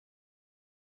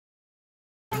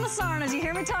the Sarnas. You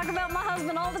hear me talk about my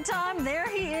husband all the time. There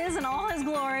he is in all his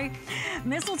glory,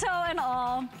 mistletoe and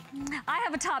all. I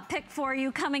have a top pick for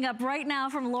you coming up right now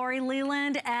from Lori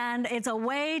Leland, and it's a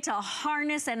way to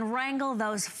harness and wrangle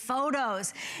those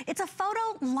photos. It's a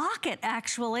photo locket,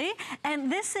 actually,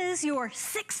 and this is your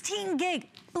 16 gig.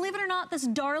 Believe it or not, this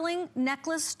darling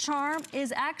necklace charm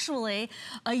is actually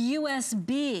a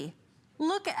USB.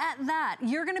 Look at that.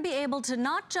 You're gonna be able to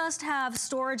not just have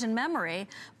storage and memory,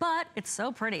 but it's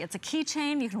so pretty. It's a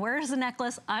keychain. You can wear it as a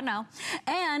necklace, I know.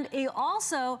 And it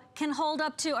also can hold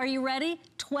up to, are you ready?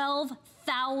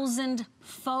 12,000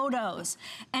 photos.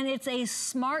 And it's a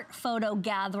smart photo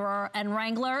gatherer and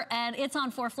wrangler, and it's on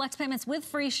 4 flex payments with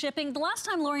free shipping. The last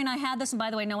time Lori and I had this, and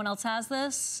by the way, no one else has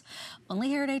this, only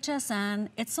here at HSN,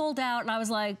 it sold out, and I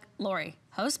was like, Lori,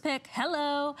 host pick,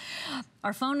 hello.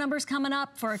 Our phone number's coming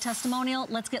up for a testimonial.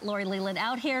 Let's get Lori Leland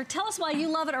out here. Tell us why you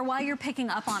love it or why you're picking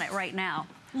up on it right now.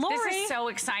 Lori, this is so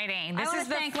exciting. I want to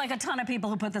thank like a ton of people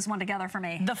who put this one together for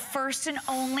me. The first and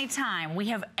only time we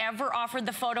have ever offered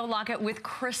the photo locket with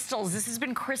crystals. This has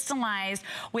been crystallized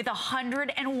with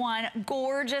 101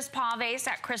 gorgeous pave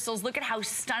set crystals. Look at how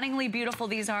stunningly beautiful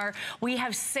these are. We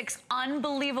have 6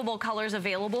 unbelievable colors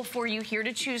available for you here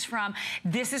to choose from.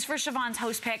 This is for Siobhan's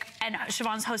host pick, and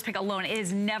Siobhan's host pick alone. It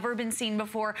has never been seen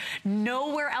before.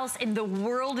 Nowhere else in the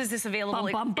world is this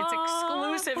available. Bum, bum, bum.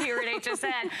 It's exclusive here at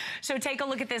HSN. So take a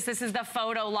look at this. This is the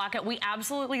photo locket. We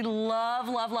absolutely love,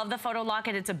 love, love the photo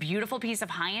locket. It's a beautiful piece of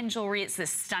high-end jewelry. It's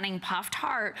this stunning puffed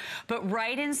heart, but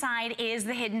right inside is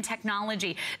the hidden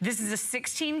technology. This is a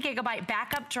 16 gigabyte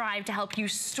backup drive to help you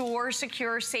store,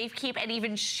 secure, safe keep, and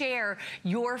even share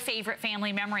your favorite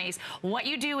family memories. What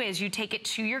you do is you take it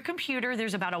to your computer.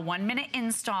 There's about a 1-minute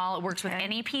install. It works with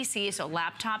any PC, so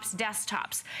laptops,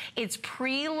 desktops. It's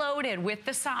preloaded with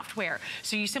the software.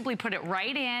 So you simply put it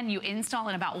right in, you install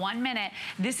in about 1 minute.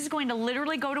 This is going to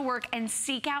literally go to work and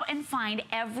seek out and find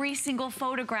every single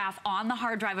photograph on the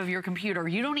hard drive of your computer.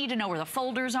 You don't need to know where the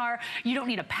folders are. You don't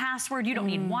need a password. You don't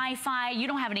need Wi-Fi. You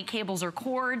don't have any cables or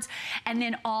cords. And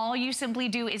then all you simply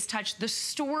do is touch the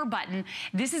store button.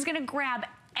 This is going to grab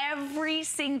every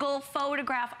single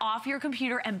photograph off your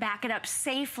computer and back it up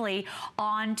safely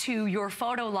onto your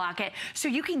photo locket. So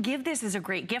you can give this as a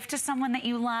great gift to someone that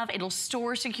you love. It'll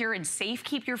store, secure, and safe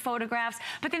keep your photographs.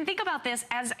 But then think about this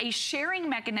as a sharing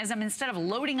mechanism. Instead of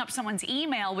loading up someone's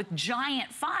email with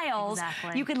giant files,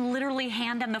 you can literally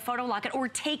hand them the photo locket or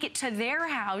take it to their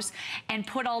house and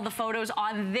put all the photos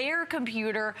on their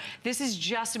computer. This is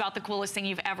just about the coolest thing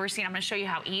you've ever seen. I'm going to show you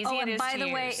how easy it is to use. By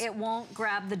the way, it won't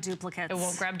grab the duplicates. It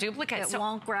won't grab duplicates. It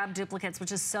won't grab duplicates,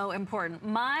 which is so important.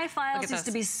 My files used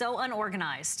to be so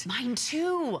unorganized. Mine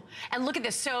too. And look at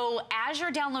this. So as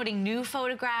you're downloading new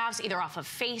photographs, either off of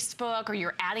Facebook or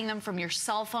you're adding them from your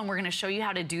cell phone, we're going to show you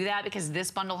how to do that because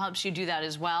this bundle helps you do that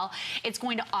as well. It's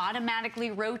going to automatically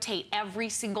rotate every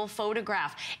single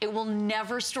photograph. It will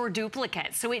never store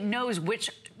duplicates. So it knows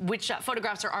which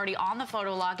photographs are already on the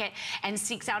photo locket and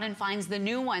seeks out and finds the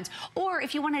new ones. Or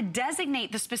if you want to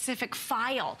designate the specific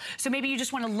file. So maybe you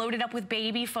just want to load it up with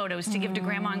baby photos to give to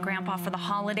grandma and grandpa for the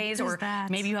holidays, or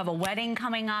maybe you have a wedding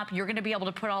coming up. You're going to be able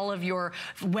to put all of your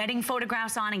wedding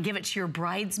photographs on and give it to your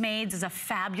bridesmaids as a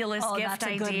fabulous gift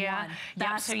idea.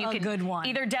 That's so you a good one.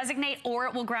 Either designate or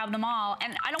it will grab them all.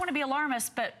 And I don't want to be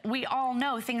alarmist, but we all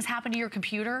know things happen to your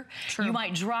computer. True. You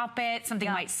might drop it,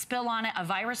 something might spill on it, a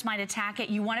virus might attack it.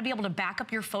 You want to be able to back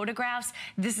up your photographs.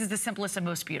 This is the simplest and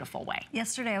most beautiful way.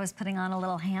 Yesterday I was putting on a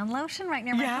little hand lotion right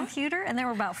near my computer, and there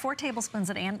were about 4 tablespoons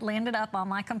that landed up on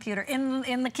my computer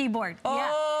in the keyboard.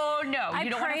 Oh no! I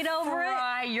prayed over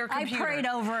it. Your computer. I prayed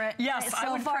over it. Yes,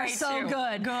 so far so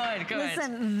good. Good.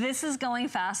 Listen, this is going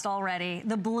fast already.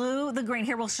 The blue, the green.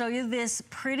 Here, we'll show you this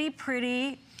pretty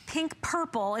pink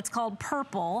purple. It's called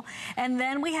purple. And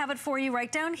then we have it for you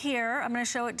right down here. I'm going to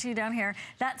show it to you down here.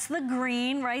 That's the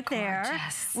green right there,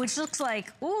 which looks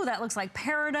like, ooh, that looks like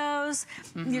peridot.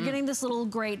 You're getting this little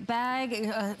great bag,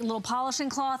 a little polishing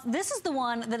cloth. This is the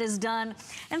one that is done.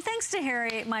 And thanks to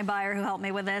Harry, my buyer, who helped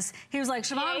me with this. He was like,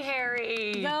 Siobhan, hey,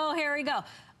 Harry. Go, Harry, go.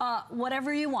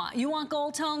 Whatever you want. You want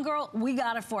gold tone, girl? We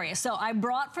got it for you. So I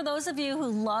brought, for those of you who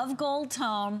love gold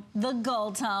tone, the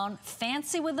gold tone.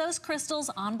 Fancy with those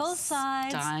crystals on both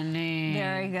sides. Stunning.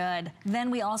 Very good. Then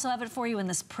we also have it for you in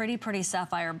this pretty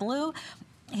sapphire blue.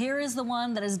 Here is the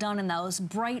one that is done in those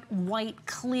bright, white,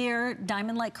 clear,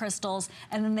 diamond-like crystals.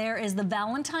 And then there is the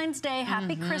Valentine's Day,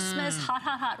 Happy Christmas,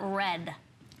 hot red.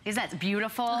 Is that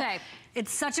beautiful? Okay,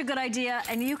 it's such a good idea.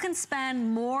 And you can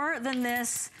spend more than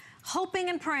this hoping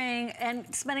and praying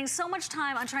and spending so much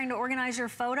time on trying to organize your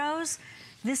photos.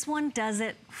 This one does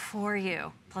it for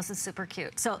you. plus it's super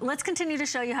cute. So let's continue to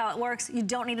show you how it works. You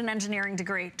don't need an engineering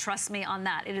degree. Trust me on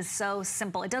that. It is so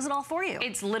simple. It does it all for you.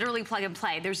 It's literally plug and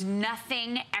play. There's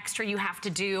nothing extra you have to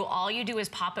do. All you do is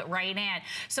pop it right in.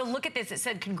 So look at this. It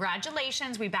said,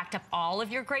 congratulations. We backed up all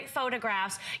of your great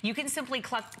photographs. You can simply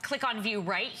click on view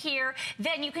right here.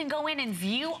 Then you can go in and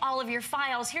view all of your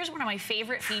files. Here's one of my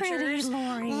favorite features. Pretty,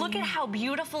 Lori. Look at how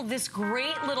beautiful this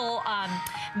great little,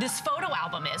 this photo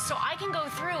album is. So I can go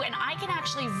through and I can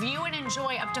actually view and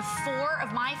enjoy up to 4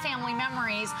 of my family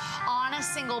memories on a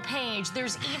single page.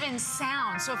 There's even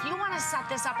sound. So if you want to set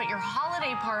this up at your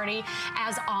holiday party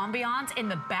as ambiance in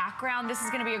the background, this is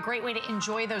going to be a great way to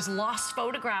enjoy those lost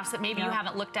photographs that maybe you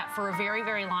haven't looked at for a very,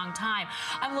 very long time.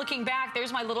 I'm looking back.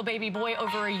 There's my little baby boy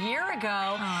over a year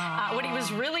ago when he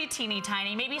was really teeny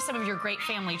tiny. Maybe some of your great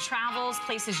family travels,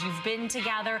 places you've been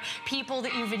together, people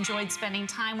that you've enjoyed spending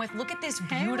time with. Look at this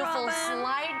beautiful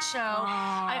slideshow.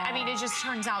 I mean, it just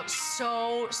turns out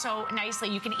so nicely.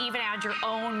 You can even add your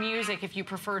own music if you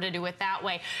prefer to do it that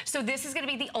way. So this is going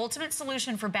to be the ultimate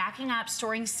solution for backing up,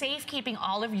 storing, safekeeping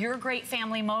all of your great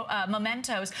family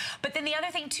mementos. But then the other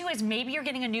thing too is maybe you're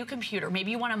getting a new computer.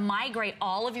 Maybe you want to migrate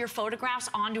all of your photographs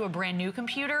onto a brand new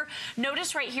computer.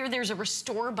 Notice right here there's a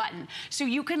restore button. So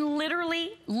you can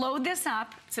literally load this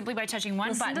up simply by touching one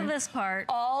button. Listen to this part.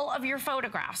 All of your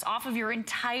photographs off of your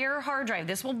entire hard drive.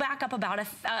 This will back up about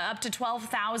up to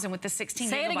 12,000 with the 16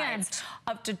 Say gigabytes. it again.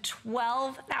 Up to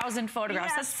 12,000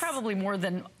 photographs. Yes. That's probably more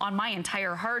than on my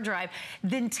entire hard drive.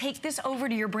 Then take this over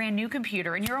to your brand new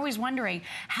computer. And you're always wondering,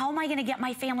 how am I going to get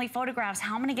my family photographs?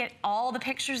 How am I going to get all the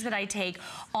pictures that I take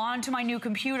onto my new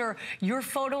computer? Your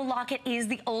PhotoLocket is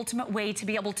the ultimate way to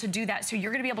be able to do that. So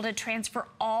you're going to be able to transfer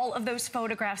all of those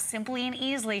photographs simply and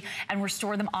easily and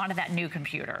restore them onto that new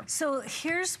computer. So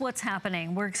here's what's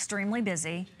happening. We're extremely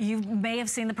busy. You may have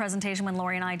seen the presentation when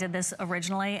Lori and I did this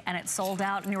originally and it sold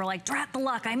out and you were like, drat the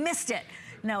luck, I missed it.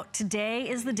 No, today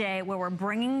is the day where we're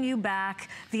bringing you back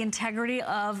the integrity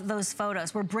of those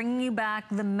photos. We're bringing you back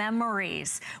the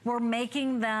memories. We're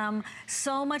making them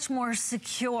so much more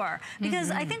secure. Because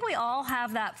I think we all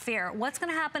have that fear. What's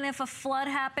going to happen if a flood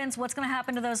happens? What's going to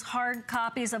happen to those hard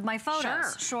copies of my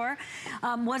photos? Sure.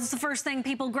 What's the first thing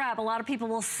people grab? A lot of people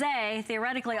will say,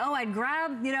 theoretically, oh, I'd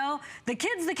grab, you know, the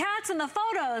kids, the cats, and the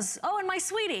photos. Oh, and my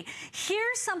sweetie.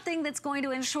 Here's something that's going to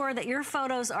ensure that your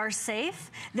photos are safe,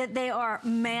 that they are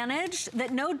managed,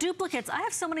 that no duplicates. I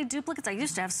have so many duplicates. I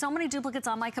used to have so many duplicates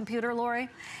on my computer, Lori.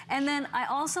 And then I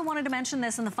also wanted to mention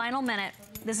this in the final minute.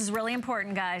 This is really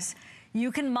important, guys. You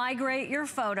can migrate your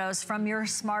photos from your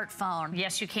smartphone.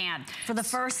 Yes, you can. For the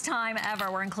first time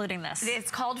ever, we're including this. It's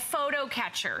called Photo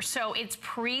Catcher. So it's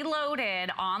preloaded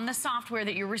on the software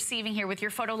that you're receiving here with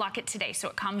your PhotoLocket today. So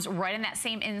it comes right in that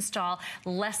same install,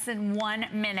 less than 1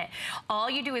 minute. All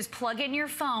you do is plug in your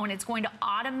phone. It's going to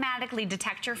automatically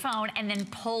detect your phone and then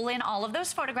pull in all of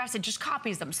those photographs. It just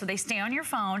copies them so they stay on your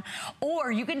phone. Or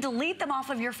you can delete them off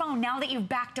of your phone now that you've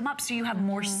backed them up so you have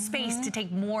more space to take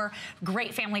more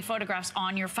great family photographs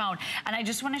on your phone. And I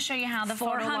just want to show you how the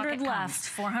PhotoLocket comes.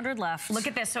 400 left. Look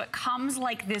at this. So it comes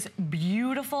like this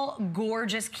beautiful,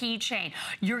 gorgeous keychain.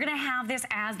 You're going to have this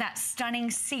as that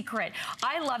stunning secret.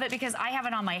 I love it because I have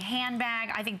it on my handbag.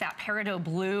 I think that peridot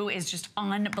blue is just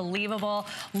unbelievable.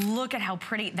 Look at how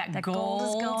pretty that gold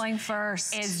is going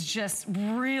first. Is just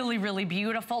really, really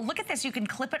beautiful. Look at this. You can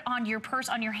clip it onto your purse,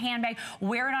 on your handbag,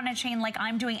 wear it on a chain like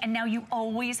I'm doing, and now you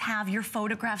always have your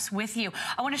photographs with you.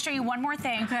 I want to show you one more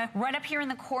thing. Right up here in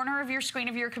the corner of your screen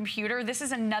of your computer, this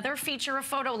is another feature of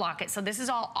PhotoLocket. So this is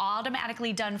all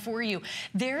automatically done for you.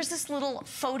 There's this little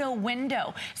photo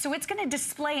window. So it's going to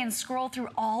display and scroll through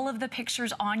all of the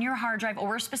pictures on your hard drive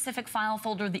or a specific file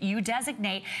folder that you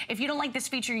designate. If you don't like this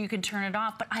feature, you can turn it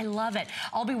off, but I love it.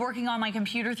 I'll be working on my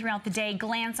computer throughout the day,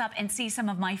 glance up and see some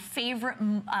of my favorite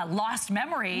lost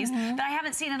memories that I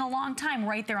haven't seen in a long time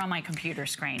right there on my computer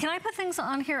screen. Can I put things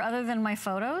on here other than my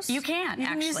photos? You can, You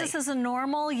can use this as a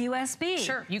normal USB.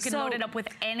 Sure, you can load it up with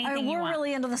anything you want. We're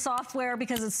really into the software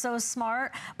because it's so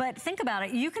smart, but think about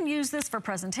it. You can use this for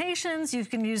presentations. You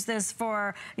can use this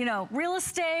for, you know, real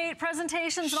estate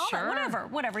presentations and all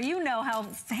that, whatever. You know how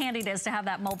handy it is to have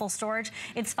that mobile storage.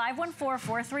 It's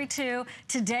 514-432.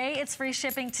 Today it's free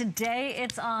shipping. Today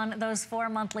it's on those 4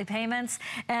 monthly payments.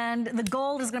 And the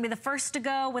gold is going to be the first to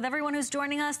go. With everyone who's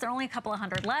joining us, there are only a couple of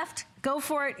hundred left. Go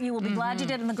for it. You will be glad you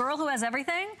did. And the girl who has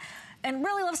everything and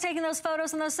really loves taking those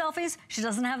photos and those selfies, she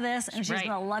doesn't have this, and she's going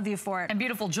to love you for it. And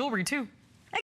beautiful jewelry, too.